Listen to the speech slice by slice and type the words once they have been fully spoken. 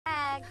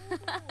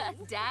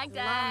Dag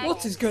dag.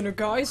 What is going on,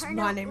 guys?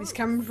 My name is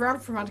Cameron Brown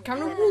from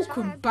Cameron, and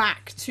welcome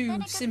back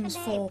to Sims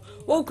 4.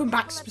 Welcome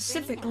back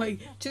specifically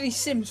to the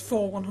Sims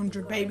 4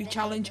 100 Baby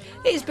Challenge.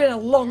 It's been a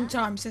long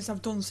time since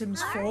I've done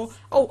Sims 4.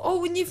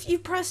 Oh, and if you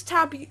press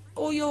tab,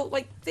 all your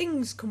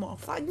things come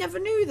off. I never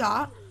knew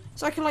that.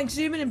 So I can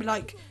zoom in and be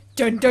like,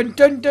 dun dun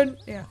dun dun.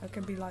 Yeah, I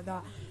can be like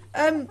that.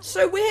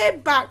 So we're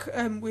back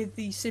with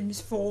the Sims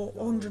 4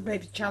 100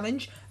 Baby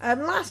Challenge.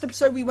 Last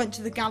episode we went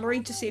to the gallery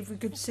to see if we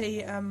could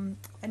see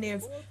any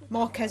of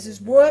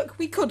Marquez's work.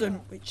 We couldn't,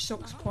 which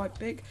sucks quite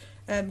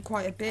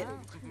a bit.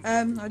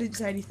 I didn't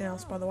say anything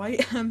else, by the way.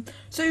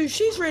 So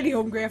she's really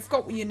hungry. I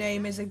forgot what your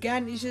name is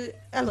again. It's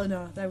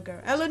Eleanor. There we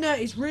go. Eleanor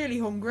is really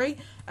hungry.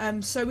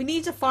 So we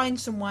need to find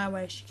somewhere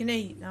where she can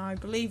eat. Now I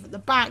believe at the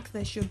back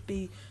there should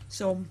be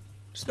some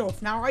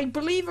stuff. Now I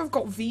believe I've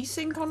got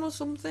VSync on or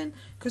something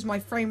because my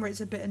frame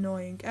rate's a bit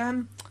annoying.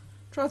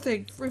 Try to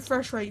think.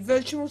 Refresh rate.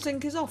 Virtual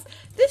sync is off.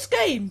 This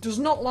game does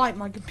not like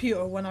my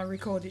computer when I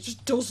record. It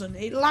just doesn't.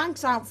 It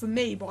lags out for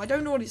me, but I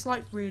don't know what it's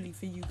like really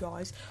for you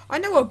guys. I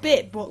know a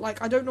bit, but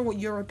I don't know what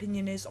your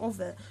opinion is of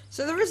it.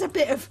 So there is a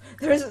bit of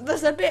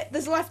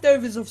there's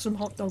leftovers of some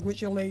hot dog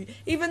which you'll eat,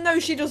 even though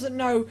she doesn't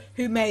know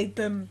who made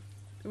them.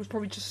 It was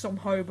probably just some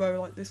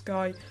hobo like this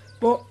guy,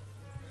 but.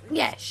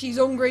 Yeah, she's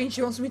hungry and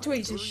she wants me to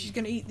eat, so she's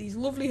going to eat these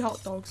lovely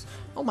hot dogs.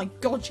 Oh my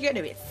god, you're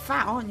getting a bit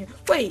fat, aren't you?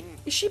 Wait,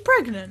 is she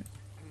pregnant?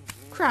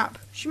 Crap,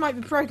 she might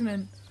be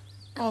pregnant.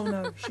 Oh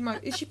no,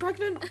 is she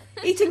pregnant?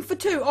 Eating for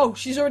two. Oh,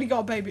 she's already got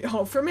a baby.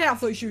 Oh, for me I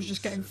thought she was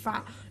just getting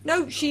fat.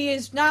 No, she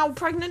is now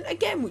pregnant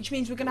again, which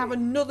means we're going to have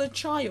another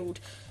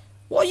child.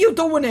 What are you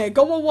doing here?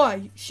 Go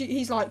away.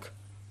 He's like...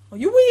 Are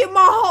you eating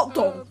my hot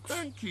dogs?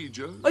 Thank you,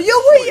 Joe. Are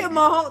you eating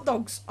my hot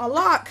dogs? I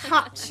like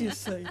hats, you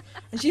see.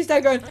 And she's there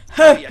going,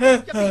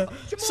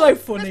 so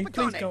funny.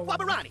 Please go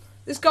on.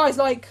 This guy's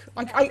like,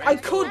 I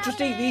could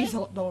just eat these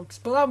hot dogs,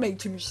 but that would make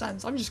too much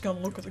sense. I'm just going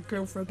to look at the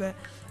grill for a bit.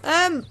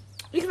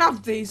 You can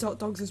have these hot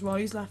dogs as well.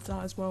 He's left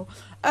that as well.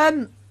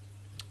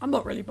 I'm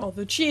not really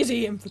bothered. She is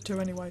eating for two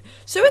anyway.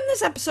 So in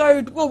this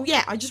episode, well,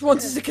 yeah, I just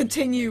wanted to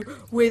continue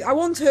with... I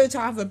want her to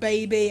have a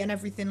baby and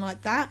everything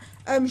like that.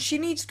 She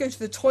needs to go to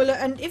the toilet,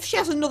 and if she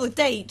has another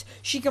date,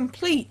 she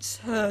completes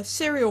her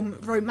serial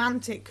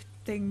romantic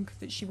thing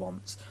that she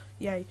wants.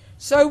 Yay.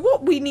 So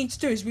what we need to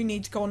do is we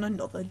need to go on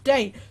another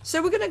date.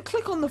 So we're going to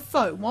click on the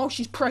phone while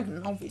she's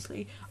pregnant,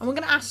 obviously, and we're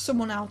going to ask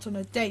someone out on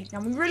a date. Now,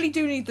 we really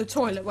do need the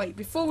toilet. Wait,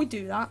 before we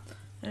do that...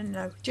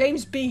 No,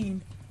 James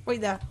Bean... Wait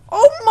there.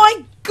 Oh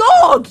my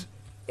god!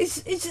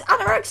 It's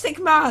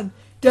anorexic man.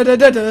 Da da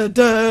da da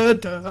da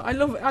da. I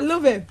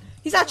love him.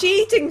 He's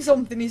actually eating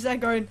something. He's there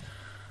going,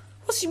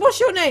 what's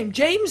your name?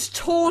 James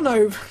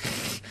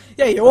Tornover.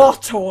 Yeah, you are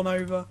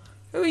Tornover.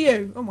 Who are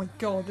you? Oh my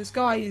god, this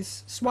guy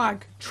is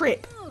Swag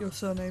Trip. Your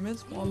surname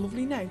is. What a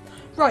lovely name.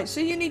 Right, so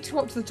you need to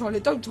walk to the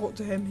toilet. Don't talk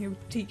to him. He'll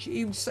teach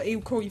you.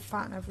 He'll call you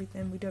fat and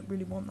everything. We don't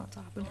really want that to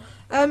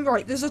happen.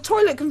 Right, there's a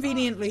toilet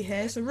conveniently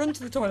here, so run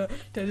to the toilet.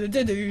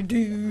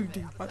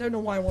 I don't know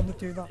why I want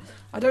to do that.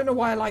 I don't know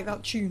why I like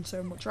that tune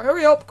so much. Right,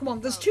 hurry up, come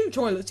on. There's two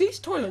toilets. These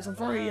toilets are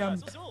very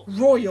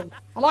royal.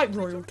 I like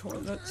royal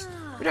toilets.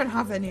 We don't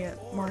have any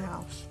at my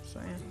house,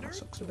 so yeah, that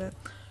sucks a bit.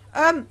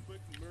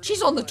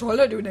 She's on the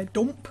toilet doing a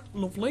dump,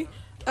 lovely.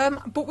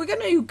 But we're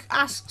going to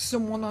ask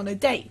someone on a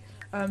date,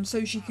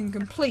 so she can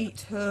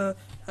complete her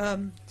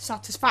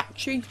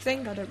satisfactory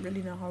thing. I don't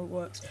really know how it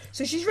works.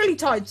 So she's really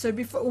tired. So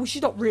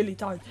she's not really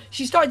tired.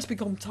 She's starting to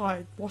become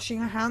tired. Washing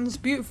her hands,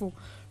 beautiful.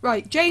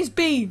 Right, James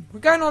Bean, we're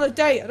going on a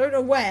date. I don't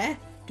know where.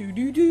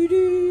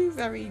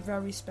 Very,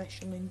 very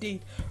special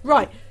indeed.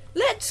 Right.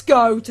 Let's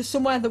go to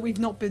somewhere that we've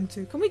not been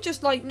to. Can we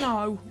just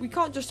no, we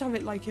can't just have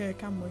it here,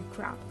 can we?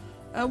 Crap.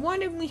 Why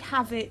don't we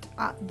have it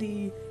at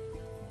the...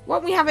 Why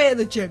don't we have it at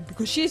the gym?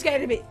 Because she's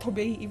getting a bit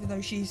tubby, even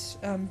though she's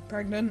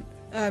pregnant.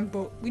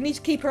 But we need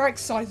to keep her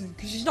exercising,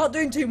 because she's not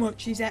doing too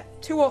much. She's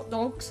at 2 hot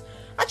dogs.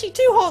 Actually,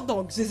 2 hot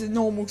dogs is a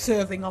normal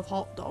serving of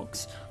hot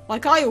dogs.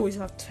 I always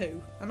have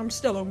 2, and I'm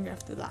still hungry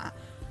after that.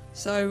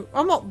 So,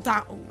 I'm not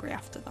that hungry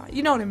after that.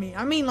 You know what I mean?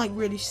 I mean,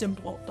 really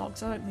simple hot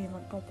dogs. I don't mean,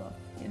 proper,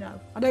 you know.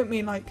 I don't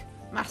mean,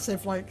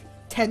 massive,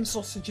 10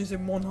 sausages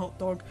in 1 hot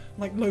dog.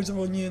 Loads of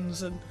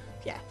onions and...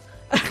 Yeah.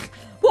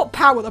 What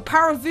power? The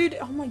power of voodoo?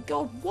 Oh my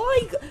god,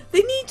 why?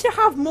 They need to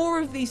have more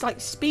of these,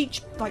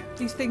 speech,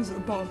 these things at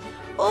the bottom.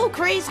 All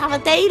crews have a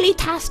daily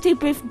task to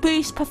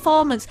boost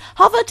performance.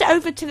 Hover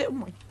over to the... Oh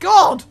my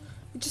god!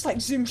 We just,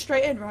 zoom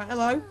straight in, right?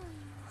 Hello?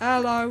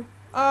 Hello?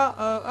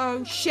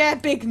 Share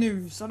big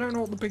news. I don't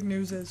know what the big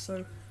news is,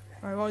 so...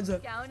 Right, what is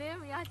it?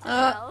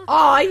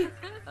 I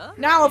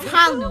now have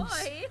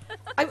hands.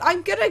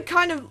 I'm gonna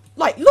kind of,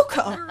 look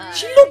at her.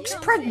 She looks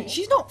pregnant.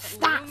 She's not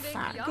that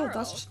fat. God,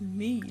 that's just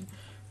mean.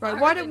 Right,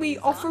 why don't we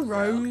offer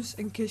rose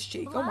and kiss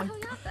cheek? Oh my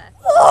god.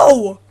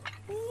 Whoa!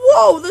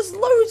 Whoa, there's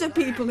loads of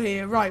people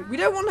here. Right, we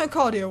don't want her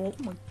cardio. Oh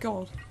my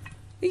god.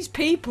 These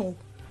people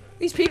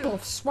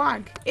have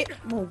swag.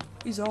 Whoa,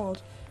 he's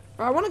hard.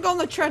 Right, I want to go on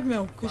the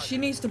treadmill, because she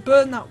needs to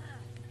burn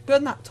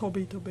that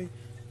tubby.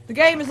 The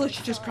game is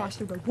literally just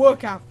crashed. Go,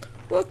 work out.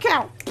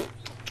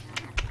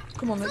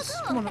 Come on,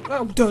 come on.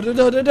 Oh, da, da,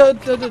 da, da, da,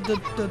 da, da,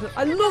 da, da.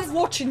 I love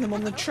watching them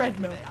on the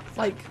treadmill.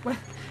 Like,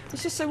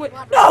 it's just so weird.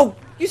 No!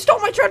 You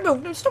stop my treadmill!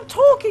 No, stop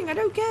talking! I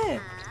don't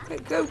care!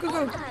 Go, go,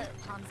 go.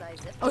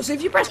 Oh, so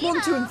if you press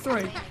 1, 2, and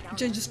 3,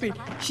 change the speed.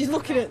 She's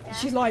looking at,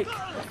 she's like,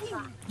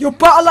 you're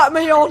better let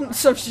me on!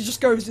 So she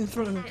just goes in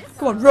front of him.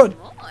 Come on, run!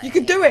 You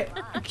can do it!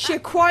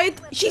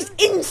 She's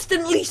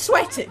instantly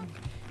sweating!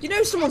 You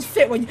know someone's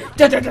fit when you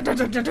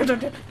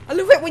I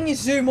love it when you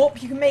zoom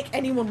up. You can make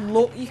anyone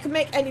look. You can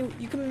make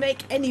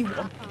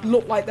anyone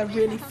look like they're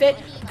really fit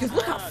because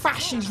look how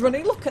fast she's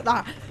running. Look at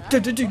that.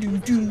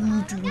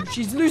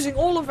 She's losing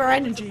all of her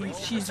energy.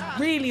 She's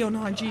really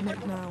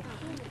unhygienic now.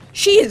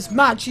 She is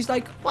mad. She's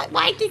like,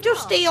 why did you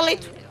steal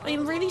it?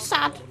 I'm really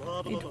sad.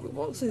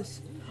 What's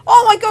this?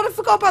 Oh my god! I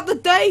forgot about the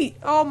date.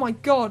 Oh my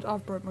god!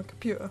 I've broke my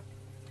computer.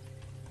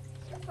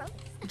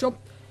 Jump.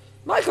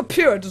 My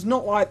computer does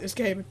not like this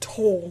game at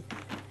all.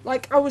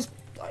 Like, oh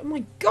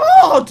my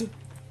god!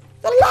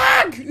 The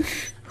lag!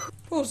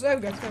 Oh, there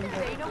we go,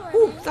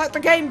 Ooh, the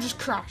game just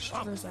crashed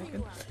for a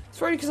second. It's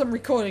probably because I'm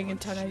recording in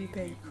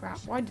 1080p. Crap,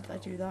 why did I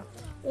do that?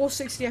 Or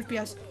 60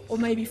 FPS, or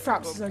maybe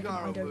Fraps is open,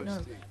 I don't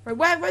know.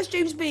 Right, where's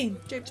James Bean?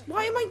 James,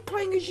 why am I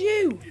playing as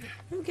you?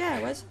 I don't care,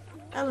 where's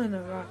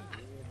Eleanor,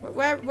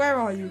 right? Where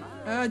are you?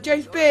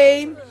 James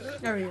Bean!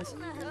 There he is.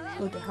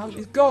 What the hell?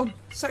 He's gone.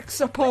 Sex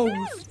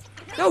suppose.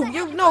 No,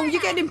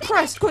 you're getting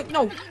impressed. Quick,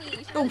 no,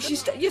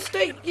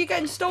 you're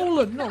getting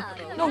stolen. No,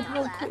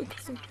 quick.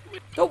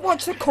 Don't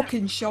watch the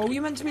cooking show.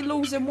 You're meant to be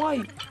losing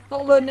weight,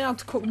 not learning how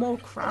to cook more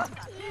crap.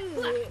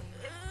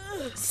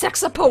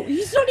 Sex oppose.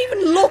 He's not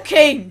even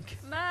looking.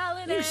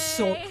 You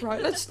suck,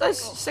 right? Let's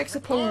sex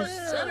oppose.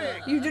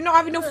 You do not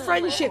have enough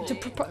friendship to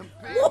propose.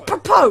 What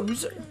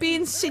propose?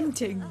 Being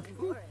sinting.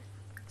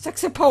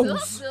 Sex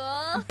oppose.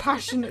 A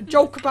passionate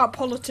joke about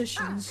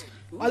politicians.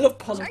 I love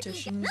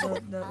politicians.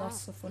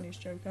 That's the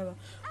funniest joke ever.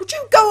 Would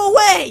you go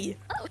away?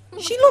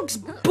 She looks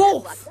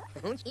buff.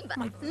 Oh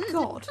my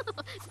god.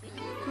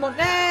 Come on,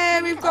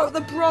 there we've got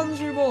the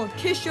bronze reward.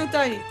 Kiss your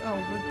date. Oh,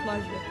 with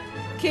pleasure.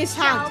 Kiss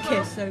hand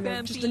kiss. There we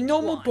go. Just a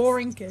normal,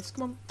 boring kiss.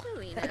 Come on.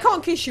 I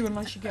can't kiss you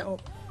unless you get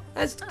up.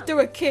 Let's do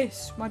a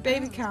kiss. My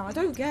baby cow. I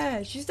don't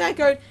care. She's there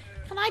going,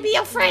 can I be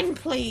your friend,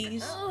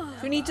 please?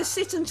 We need to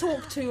sit and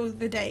talk to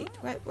the date.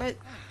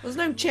 There's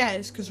no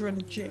chairs because we're in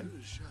a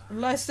gym.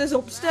 Unless there's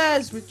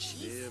upstairs, which...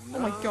 Oh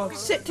my god.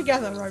 Sit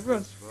together. Right,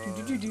 run.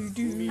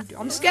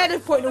 I'm scared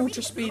of putting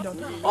ultra speed on.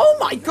 Oh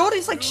my god,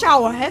 it's like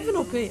shower heaven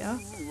up here.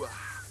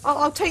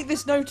 I'll take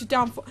this noted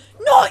down for...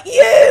 Not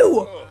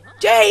you!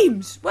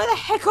 James! Where the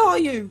heck are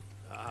you?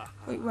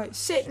 Wait.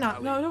 Sit now.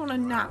 No, I don't want to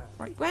nap.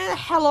 Right, where the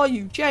hell are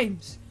you?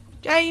 James.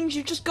 James,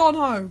 you've just gone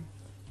home.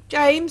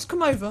 James,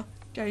 come over.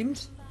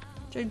 James.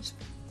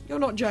 You're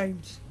not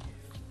James.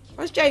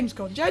 Where's James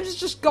gone? James has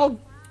just gone.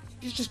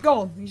 He's just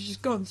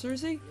gone.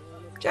 Seriously?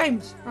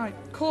 James, right,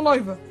 call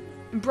over.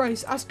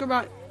 Embrace, ask her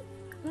about...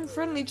 No,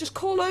 friendly, just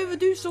call over,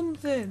 do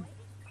something.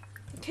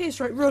 Kiss,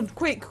 right, run,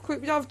 quick, we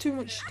don't have too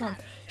much time.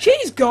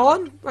 She's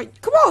gone! Right,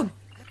 come on!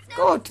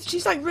 God,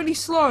 she's like really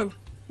slow.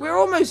 We're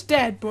almost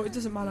dead, but it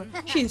doesn't matter.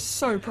 She is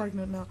so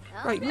pregnant now.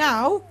 Right,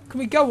 now, can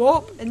we go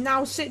up and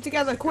now sit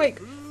together, quick?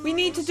 We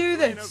need to do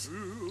this.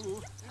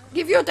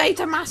 Give your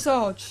date a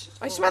massage.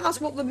 I swear that's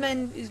what the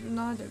men is...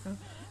 No, I don't know.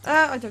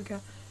 I don't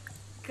care.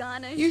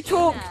 You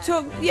talked.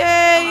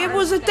 Yeah, it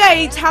was a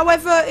date.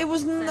 However, it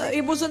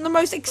wasn't the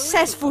most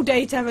successful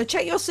date ever.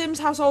 Check your Sims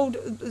household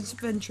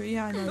inventory.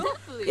 Yeah, I know.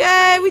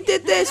 Yeah, we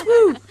did this.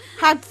 Woo!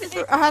 I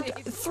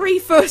had 3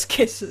 first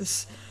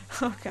kisses.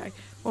 Okay.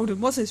 Hold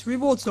on. What's this?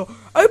 Reward store.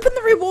 Open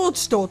the reward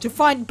store to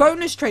find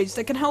bonus traits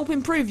that can help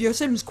improve your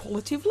Sims'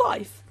 quality of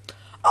life.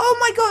 Oh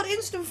my god!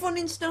 Instant fun,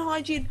 instant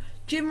hygiene.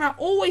 Gym rat,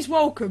 always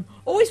welcome.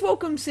 Always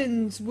welcome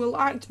Sims will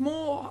act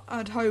more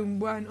at home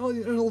when all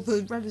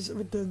the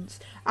residents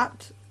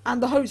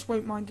and the host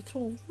won't mind at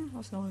all.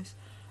 That's nice.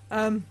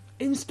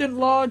 Instant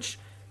large.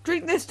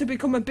 Drink this to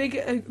become a bigger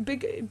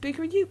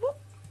you. What?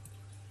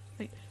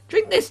 Wait.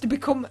 Drink this to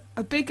become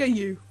a bigger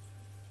you.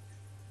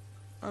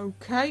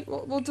 Okay.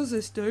 What does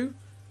this do?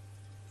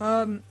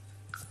 I'm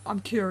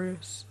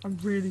curious. I'm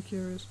really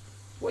curious.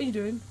 What are you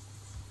doing?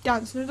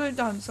 Dance. No, don't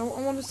dance. I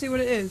want to see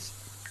what it is.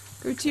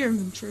 Go to your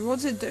inventory. What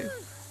does it do?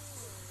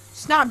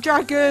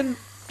 Snapdragon.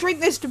 Drink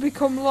this to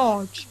become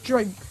large.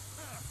 Drink.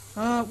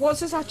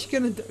 What's this actually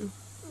gonna do?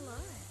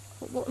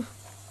 What?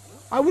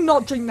 I will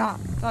not drink that.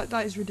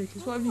 That is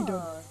ridiculous. What have you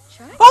done?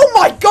 Oh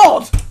my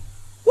god!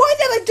 Why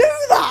did I do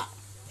that?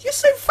 You're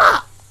so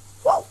fat.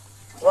 What?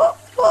 But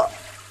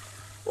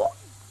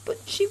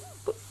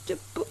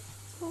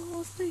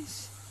what's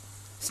this?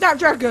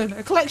 Snapdragon.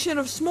 A collection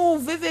of small,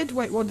 vivid.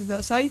 Wait, what did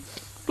that say?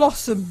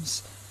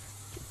 Blossoms.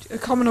 A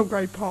common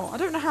upgrade part. I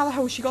don't know how the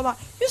hell she got that.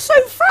 You're so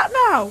fat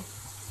now!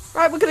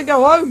 Right, we're gonna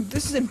go home.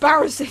 This is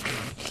embarrassing.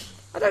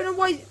 I don't know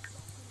why...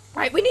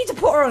 Right, we need to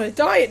put her on a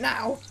diet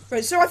now.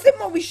 Right, so I think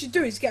what we should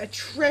do is get a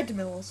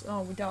treadmill.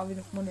 Oh, we don't have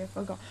enough money.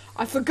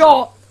 I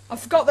forgot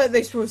that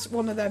this was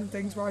one of them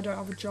things where I don't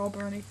have a job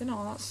or anything.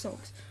 Oh, that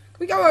sucks.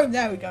 We go home,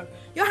 there we go.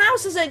 Your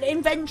house has an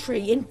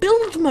inventory in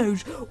build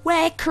mode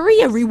where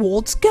career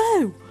rewards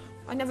go.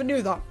 I never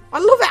knew that. I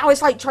love it how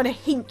it's like trying to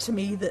hint to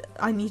me that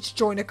I need to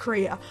join a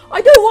career. I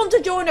don't want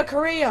to join a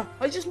career.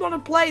 I just want to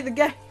play the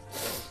game.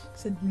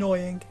 It's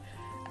annoying.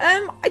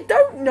 I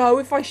don't know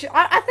if I should.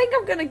 I think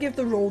I'm going to give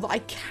the rule that I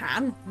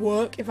can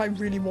work if I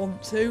really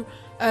want to.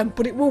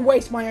 But it will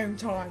waste my own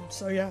time.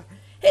 So yeah.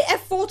 Hit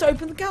F4 to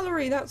open the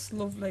gallery. That's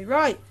lovely.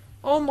 Right.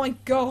 Oh my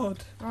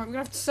god. Right, we're going to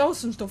have to sell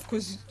some stuff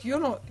because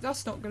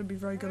that's not going to be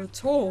very good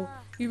at all.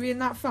 You being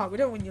that fat. We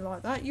don't want you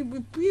like that. You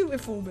were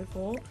beautiful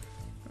before.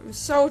 It was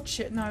so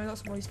shit. No,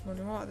 that's a waste of money.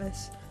 What about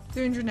this?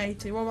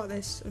 380. What about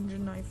this?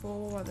 194.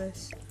 What about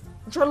this?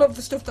 I'm trying to look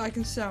for stuff that I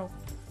can sell.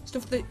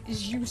 Stuff that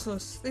is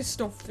useless. This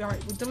stuff.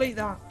 Right, we'll delete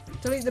that.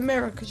 Delete the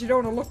mirror because you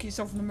don't want to look at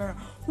yourself in the mirror.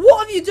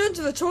 What have you done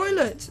to the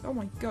toilet? Oh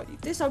my god.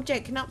 This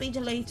object cannot be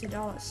deleted.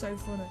 Oh, that's so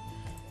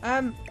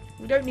funny.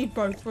 We don't need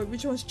both. Wait,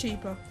 which one's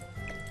cheaper?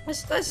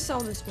 Let's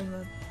sell this one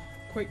then.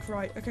 Quick,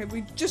 right. Okay,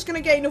 we're just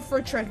going to get enough for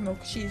a treadmill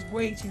because she is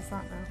way too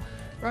fat now.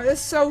 Right, let's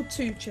sell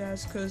 2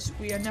 chairs because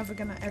we are never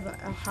going to ever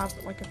have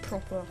like a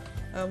proper,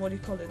 what do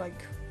you call it, like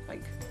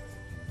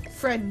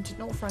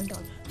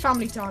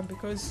family time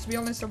because to be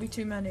honest there'll be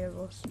too many of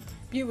us.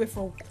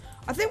 Beautiful.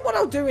 I think what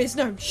I'll do is,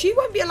 no, she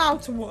won't be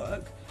allowed to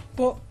work,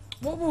 but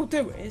what we'll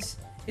do is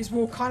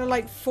we'll kind of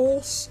like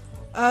force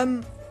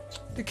the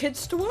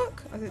kids to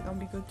work. I think that'll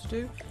be good to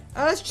do.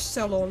 Let's just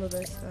sell all of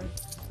this then.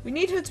 We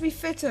need her to be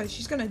fitter.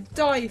 She's going to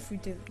die if we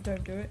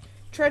don't do it.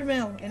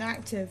 Treadmill,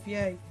 inactive,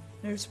 yay.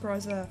 No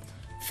surprise there.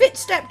 Fit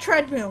step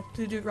treadmill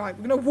to do it right.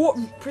 We're going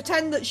to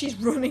pretend that she's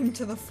running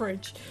to the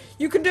fridge.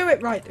 You can do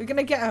it right. We're going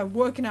to get her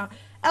working out.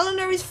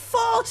 Eleanor is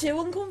far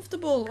too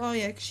uncomfortable. Oh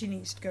yeah, because she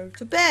needs to go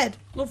to bed.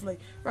 Lovely.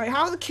 Right,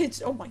 how are the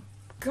kids? Oh my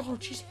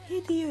god, she's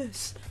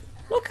hideous.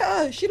 Look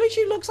at her. She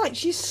literally looks like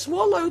she's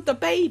swallowed the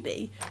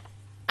baby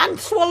and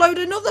swallowed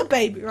another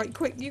baby. Right,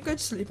 quick, you go to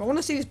sleep. I want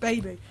to see this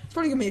baby. It's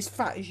probably going to be as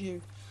fat as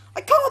you. I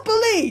can't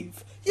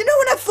believe. You know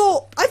when I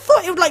thought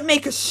it would like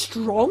make her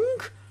strong?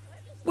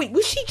 Wait,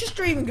 was she just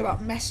dreaming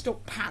about messed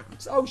up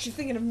pants? Oh, she's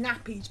thinking of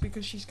nappies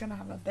because she's going to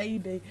have a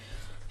baby.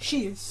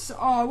 She is.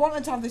 Oh, I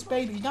wanted to have this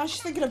baby. Now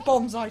she's thinking of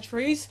bonsai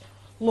trees.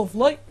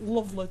 Lovely.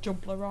 Lovely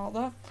jumpler,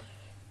 rather.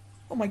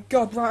 Oh my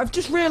god, right. I've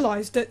just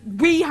realised that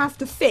we have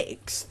to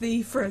fix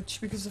the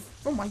fridge because of...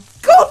 Oh my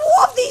god,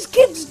 what have these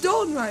kids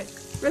done? Right.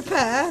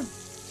 Repair.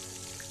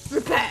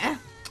 Repair.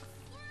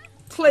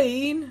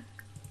 Clean.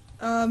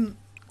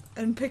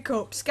 And pick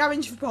up.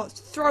 Scavenge for parts.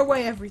 Throw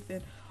away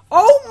everything.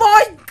 Oh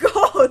my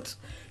god!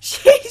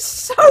 She's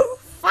so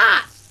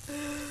fat!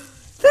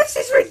 This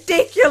is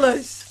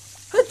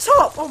ridiculous! Her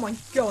top! Oh my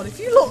god, if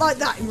you look like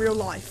that in real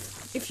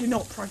life, if you're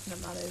not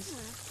pregnant that is.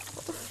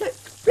 What the flip?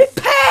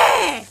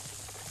 Repair!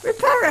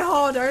 Repair it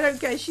harder, I don't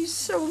get it. She's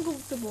so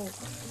uncomfortable.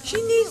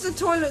 She needs the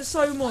toilet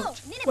so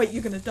much. Wait,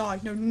 you're gonna die.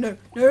 No,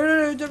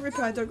 don't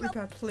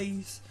repair,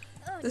 please.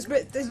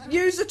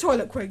 Use the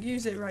toilet quick,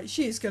 use it right.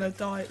 She is gonna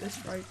die at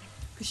this rate.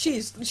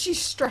 She's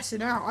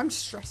stressing out. I'm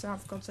stressed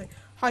out, for God's sake.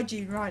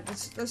 Hygiene, right.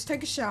 Let's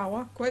take a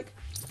shower, quick.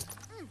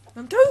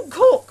 And don't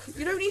cook.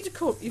 You don't need to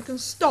cook. You can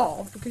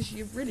starve because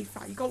you're really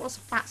fat. You've got lots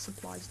of fat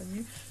supplies on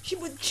you. She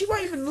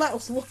won't even let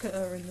us look at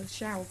her in the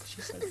shower because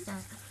she's so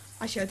fat.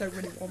 Actually, I don't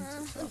really want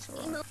to, so that's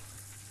alright.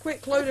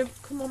 Quick, load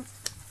of, come on.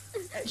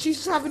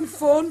 She's having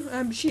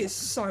fun. She is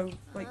so,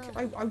 like,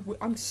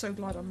 I'm so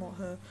glad I'm not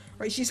her.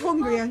 Right, she's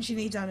hungry and she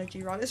needs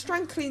energy, right? Let's try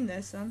and clean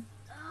this then.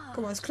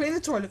 Come on, let's clean the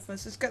toilet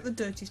first. Let's get the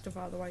dirty stuff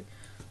out of the way.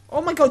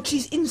 Oh my god,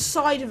 she's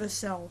inside of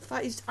herself.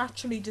 That is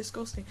actually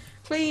disgusting.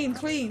 Clean.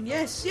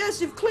 Yes,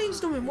 you've cleaned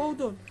something. Well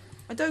done.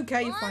 I don't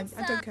care, you're fine.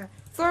 I don't care.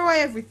 Throw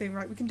away everything,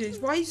 right? We can do this.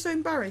 Why are you so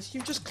embarrassed?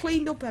 You've just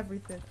cleaned up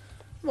everything.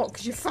 What,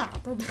 because you're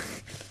fat? Probably.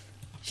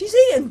 She's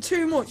eating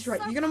too much,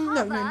 right? You're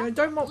gonna... No,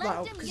 don't mop that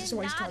up because it's a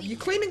waste of time. You're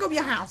cleaning up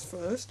your house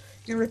first.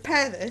 You're gonna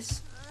repair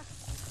this.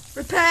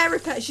 Repair.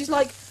 She's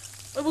like,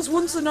 I was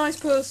once a nice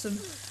person.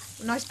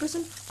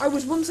 I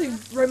was once a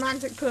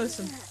romantic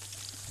person.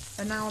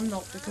 And now I'm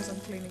not because I'm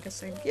cleaning a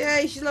sink.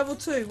 Yay, she's level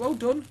 2. Well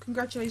done.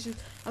 Congratulations.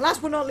 And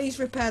last but not least,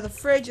 repair the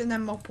fridge and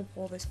then mop up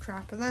all this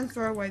crap. And then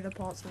throw away the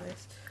parts of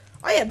this.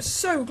 I am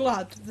so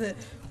glad that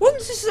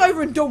once this is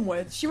over and done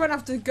with, she won't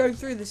have to go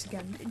through this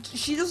again.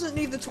 She doesn't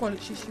need the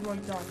toilet, she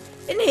won't die.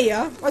 In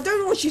here, I don't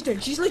know what she's doing.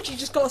 She's literally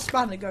just got a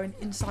spanner going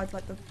inside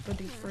like the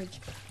bloody fridge.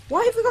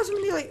 Why have we got so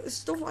many like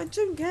stuff? I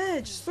don't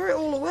care. Just throw it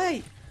all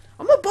away.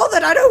 I'm not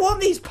bothered. I don't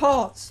want these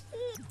parts.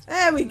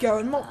 There we go.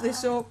 And mop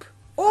this up.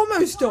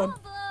 Almost done.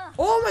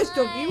 Almost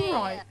done. Are you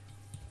alright?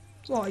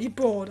 What? Are you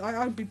bored?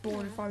 I'd be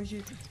bored if I was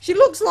you. She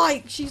looks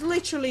like she's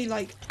literally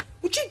like.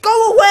 Would you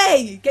go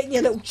away? Getting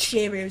your little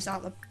Cheerios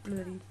out of the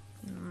bloody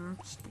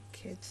stupid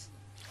kids.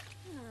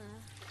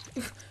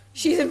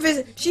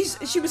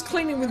 She was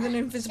cleaning with an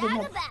invisible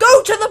mop.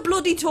 Go to the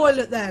bloody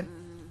toilet then.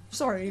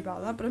 Sorry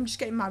about that, but I'm just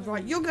getting mad.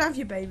 Right, you're gonna have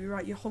your baby.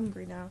 Right, you're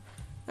hungry now.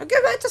 Now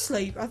go back to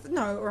sleep.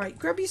 No, right.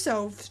 Grab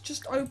yourself.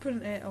 Just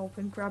open it up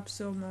and grab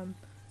some.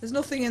 There's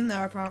nothing in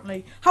there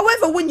apparently.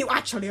 However, when you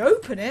actually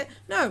open it,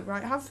 no,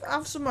 right.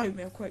 Have some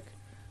oatmeal, quick.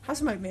 Have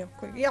some oatmeal,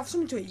 quick. You have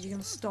something to eat, you're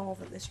going to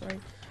starve at this rate.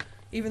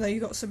 Even though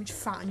you've got so much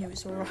fat in you,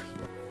 it's alright.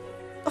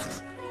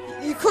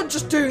 You could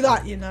just do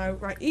that, you know.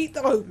 Right, eat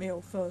the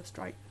oatmeal first,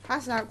 right.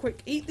 Pass out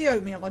quick, eat the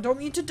oatmeal. I don't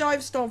want you to die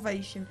of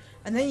starvation.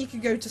 And then you can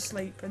go to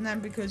sleep. And then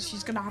because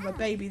she's going to have a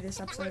baby this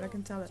episode, I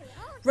can tell it.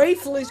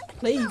 Rachel is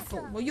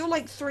playful. Well, you're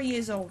like 3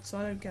 years old, so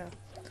I don't care.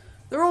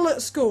 They're all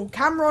at school.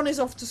 Cameron is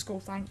off to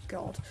school, thank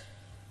God.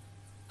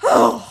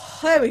 Oh,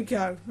 there we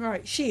go.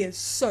 Right, she is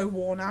so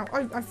worn out.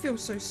 I feel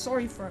so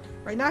sorry for her.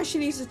 Right, now she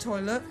needs a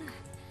toilet.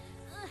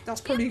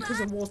 That's probably because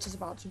the water's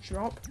about to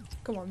drop.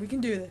 Come on, we can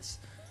do this.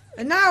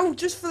 And now,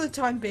 just for the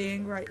time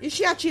being, right, is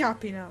she actually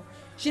happy now?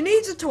 She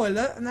needs a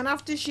toilet, and then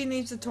after she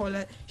needs a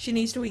toilet, she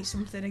needs to eat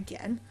something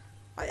again.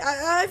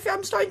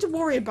 I'm starting to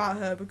worry about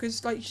her,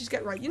 because, like, she's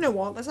getting, right, you know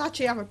what, let's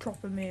actually have a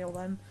proper meal,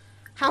 then.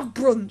 Have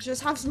brunch,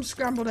 just have some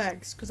scrambled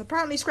eggs, because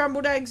apparently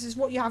scrambled eggs is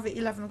what you have at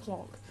 11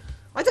 o'clock.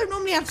 I don't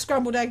normally have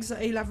scrambled eggs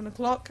at 11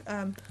 o'clock,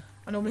 I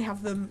normally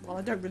have them, well,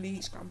 I don't really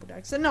eat scrambled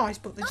eggs. They're nice,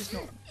 but they're just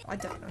not, I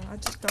don't know, I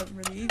just don't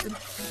really eat them.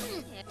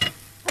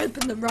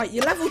 Open them, right,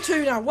 you're level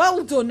 2 now,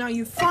 well done, now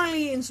you've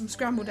finally eaten some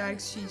scrambled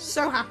eggs, she's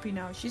so happy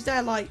now, she's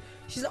there like,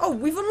 oh,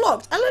 we've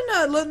unlocked,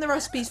 Eleanor learned the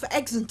recipes for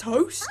eggs and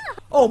toast,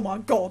 oh my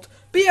god,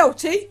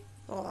 BLT,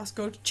 oh that's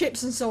good,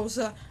 chips and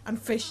salsa,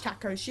 and fish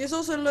tacos, she has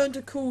also learned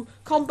a cool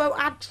combo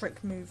ad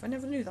trick move, I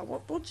never knew that,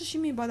 what does she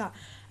mean by that,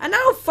 and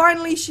now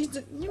finally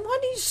why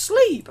do you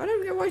sleep, I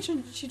don't know why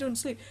she doesn't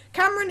sleep,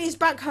 Cameron is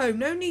back home,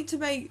 no need to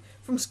make,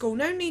 from school,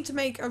 no need to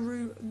make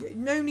room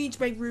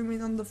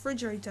on the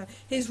refrigerator.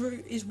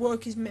 His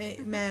work is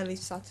merely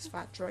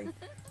satisfactory.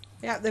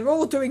 Yeah, they're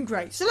all doing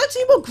great. So let's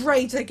see what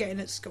grades they're getting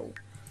at school.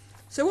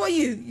 So what are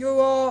you? You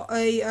are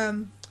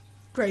a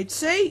grade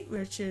C,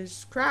 which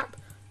is crap.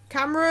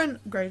 Cameron,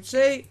 grade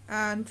C,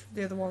 and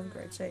the other one,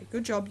 grade C.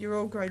 Good job, you're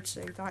all grade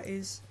C. That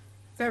is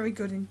very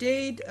good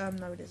indeed.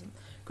 No, it isn't.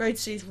 Grade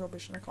C is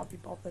rubbish, and I can't be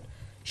bothered.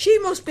 She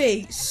must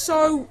be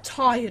so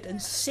tired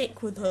and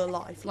sick with her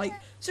life. Like,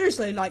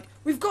 seriously, like,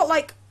 we've got,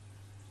 like,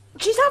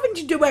 she's having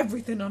to do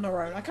everything on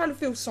her own. I kind of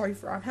feel sorry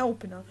for her. I'm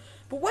helping her.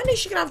 But when is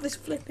she going to have this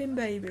flipping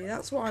baby?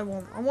 That's what I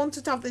want. I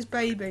wanted to have this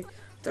baby.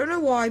 Don't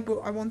know why, but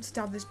I wanted to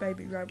have this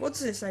baby. Right, what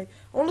does it say?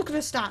 I'll look at her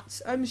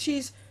stats.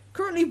 She's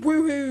currently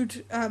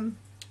woohooed,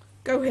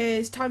 go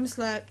here's, time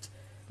slept,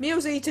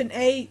 meals eaten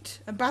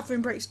 8, and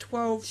bathroom breaks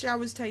 12,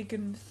 showers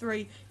taken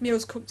 3,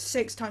 meals cooked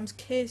 6, times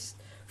kissed.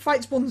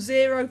 Fights won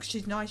 0, because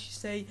she's nice, you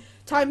see.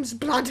 Times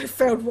bladder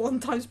failed 1,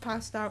 times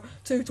passed out.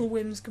 Total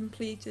wins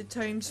completed.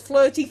 Times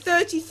flirty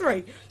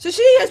 33. So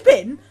she has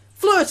been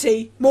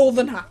flirty more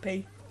than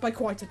happy. By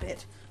quite a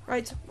bit.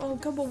 Right. Oh,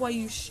 come away,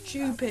 you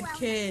stupid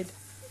kid.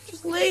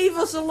 Just leave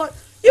us alone.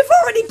 You've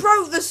already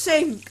broke the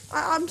sink.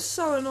 I'm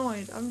so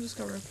annoyed. I'm just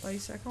going to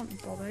replace it. I can't be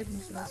bothered. I have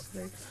nothing else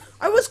to do.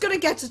 I was going to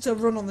get her to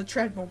run on the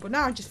treadmill, but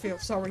now I just feel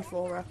sorry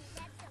for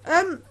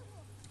her.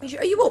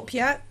 Are you up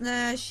yet?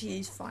 Nah,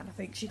 she's fine. I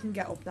think she can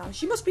get up now.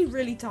 She must be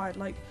really tired.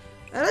 Like,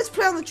 let's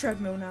play on the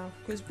treadmill now.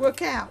 Because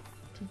work out.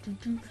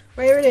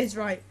 Where it is,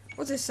 right.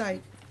 What does this say?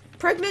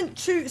 Pregnant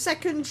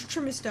second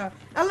trimester.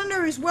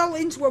 Eleanor is well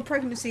into her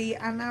pregnancy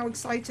and now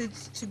excited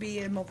to be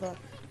a mother.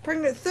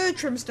 Pregnant third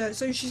trimester,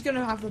 so she's going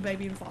to have the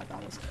baby in 5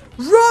 hours.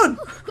 Run!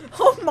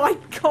 Oh my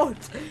god.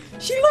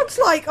 She looks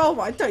like, oh,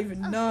 I don't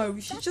even know.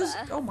 She's just,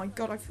 oh my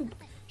god, I feel,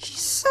 she's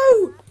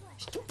so,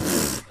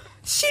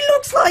 she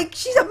looks like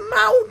she's a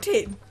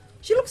mountain.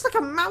 She looks like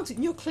a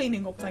mountain. You're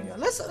cleaning up, thank you.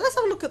 Let's have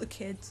a look at the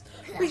kids.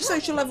 Reach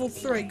social level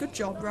 3. Good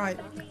job, right.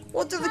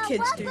 What do the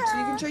kids do? So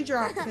you can change your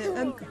outfit.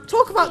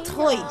 Talk about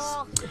toys.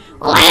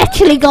 Well, I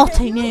actually got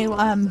a new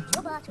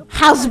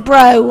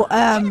Hasbro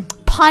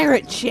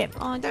pirate ship.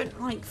 Oh, I don't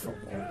like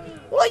football.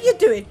 What are you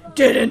doing?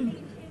 Didn't.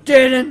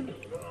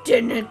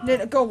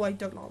 Go away,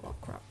 don't like that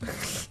crap.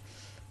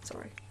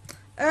 Sorry.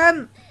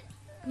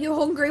 You're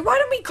hungry? Why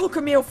don't we cook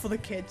a meal for the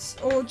kids?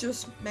 Or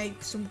just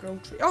make some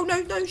grilled cheese? Oh,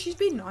 no, she's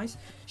been nice.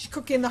 She's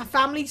cooking the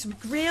family some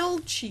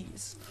grilled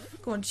cheese.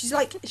 Go on, she's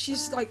like,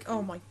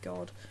 oh my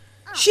god.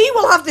 She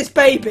will have this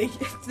baby,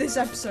 this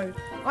episode.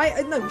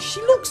 No,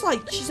 she looks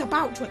like she's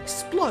about to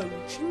explode.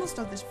 She must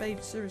have this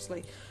baby,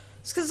 seriously.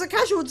 It's because the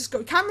casual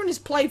disco. Cameron is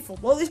playful.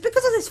 Well, it's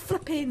because of this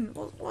flipping.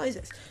 What is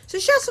this? So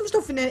she has some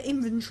stuff in her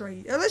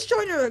inventory. Let's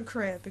join her at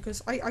career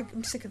because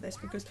I'm sick of this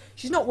because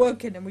she's not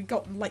working and we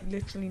got like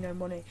literally no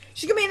money.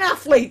 She's gonna be an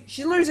athlete.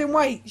 She's losing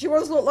weight. She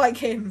wants to look like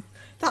him.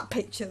 That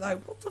picture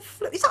though. What the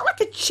flip? Is that like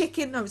a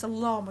chicken? No, it's a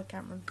llama.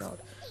 Cameron. God.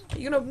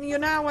 You're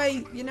now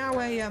at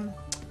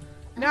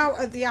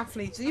the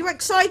athletes. Are you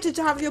excited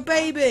to have your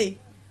baby?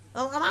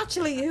 Well, and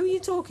actually, who are you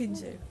talking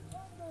to?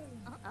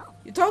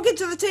 You're talking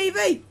to the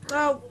TV.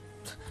 Well.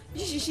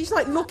 She's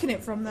like looking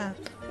it from there.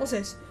 What's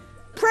this?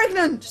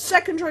 Pregnant!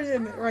 Second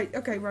trimester. Right,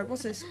 okay, right,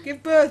 what's this?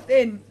 Give birth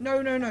in.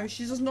 No.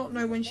 She does not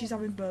know when she's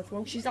having birth.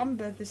 Well, she's having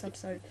birth this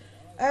episode.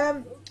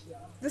 The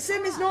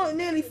sim is not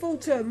nearly full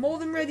term. More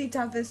than ready to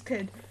have this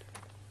kid.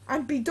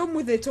 And be done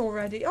with it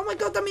already. Oh my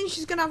god, that means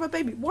she's going to have a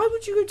baby. Why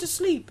would you go to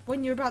sleep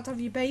when you're about to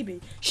have your baby?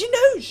 She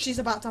knows she's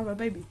about to have a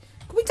baby.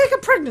 Can we take a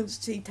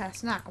pregnancy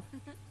test now?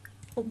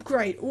 Oh,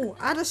 great. Oh,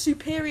 add a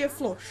superior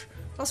flush.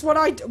 That's what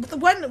I do.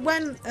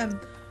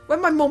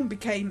 When my mum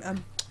became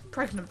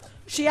pregnant,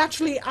 she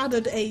actually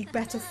added a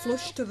better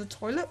flush to the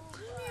toilet.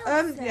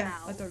 Yeah,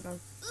 I don't know.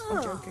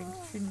 I'm joking.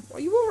 Are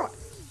you alright?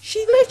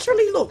 She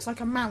literally looks like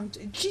a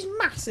mountain. She's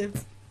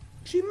massive.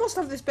 She must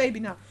have this baby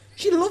now.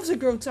 She loves her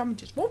grilled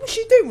sandwiches. What was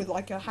she doing with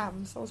like her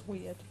hands? That was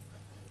weird.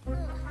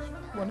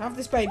 Come on, have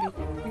this baby.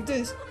 You can do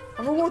this.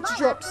 Have her water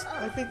drops.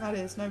 I think that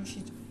is. No,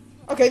 she's...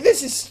 Okay,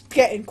 this is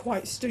getting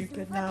quite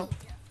stupid now.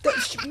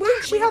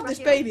 Won't she have this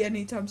baby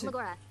anytime soon?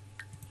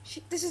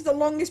 This is the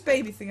longest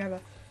baby thing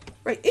ever.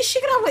 Right, is she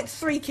gonna have like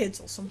 3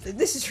 kids or something?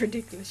 This is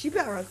ridiculous. She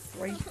better have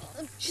 3.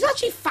 She's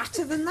actually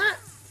fatter than that.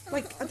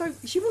 Like,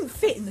 she wouldn't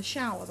fit in the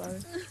shower though.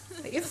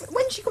 Like,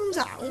 when she comes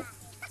out,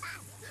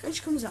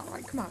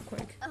 right, come on,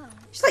 quick.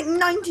 She's like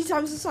 90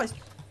 times the size.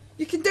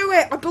 You can do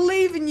it. I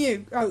believe in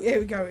you. Oh, here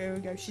we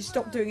go. She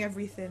stopped doing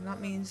everything. That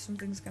means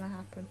something's gonna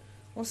happen.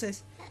 What's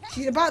this?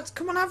 She's about to...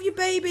 Come on, have your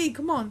baby.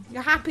 Come on.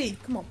 You're happy.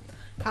 Come on.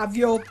 Have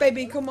your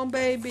baby. Come on,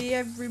 baby.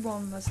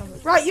 Everyone. Let's have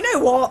it. Right, you know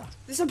what?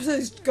 This episode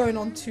is going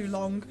on too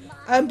long.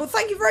 But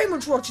thank you very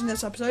much for watching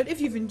this episode.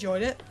 If you've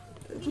enjoyed it.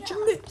 Would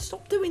you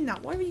stop doing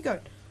that? Where are you going?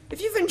 If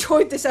you've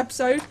enjoyed this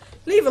episode,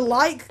 leave a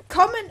like,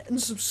 comment,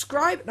 and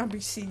subscribe. And I'll be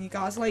seeing you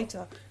guys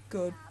later.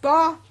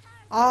 Goodbye.